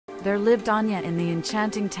there lived Anya in the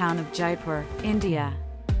enchanting town of Jaipur, India.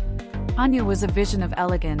 Anya was a vision of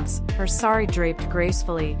elegance, her sari draped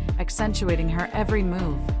gracefully, accentuating her every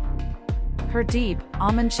move. Her deep,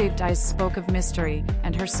 almond-shaped eyes spoke of mystery,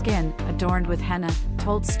 and her skin, adorned with henna,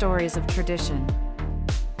 told stories of tradition.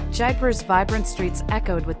 Jaipur's vibrant streets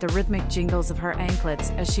echoed with the rhythmic jingles of her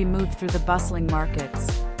anklets as she moved through the bustling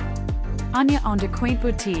markets. Anya owned a quaint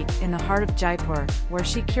boutique in the heart of Jaipur, where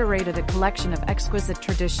she curated a collection of exquisite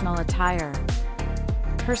traditional attire.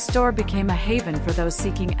 Her store became a haven for those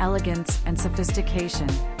seeking elegance and sophistication.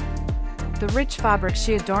 The rich fabrics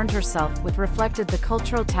she adorned herself with reflected the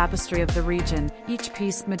cultural tapestry of the region, each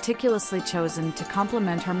piece meticulously chosen to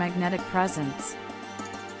complement her magnetic presence.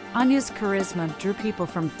 Anya's charisma drew people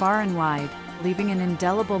from far and wide, leaving an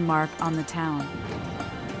indelible mark on the town.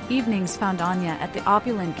 Evenings found Anya at the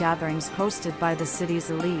opulent gatherings hosted by the city's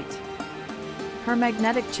elite. Her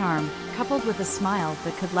magnetic charm, coupled with a smile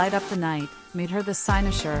that could light up the night, made her the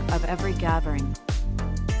cynosure of every gathering.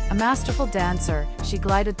 A masterful dancer, she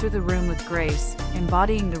glided through the room with grace,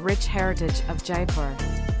 embodying the rich heritage of Jaipur.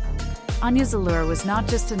 Anya's allure was not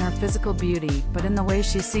just in her physical beauty but in the way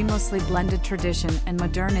she seamlessly blended tradition and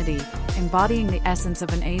modernity, embodying the essence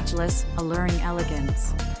of an ageless, alluring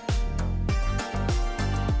elegance.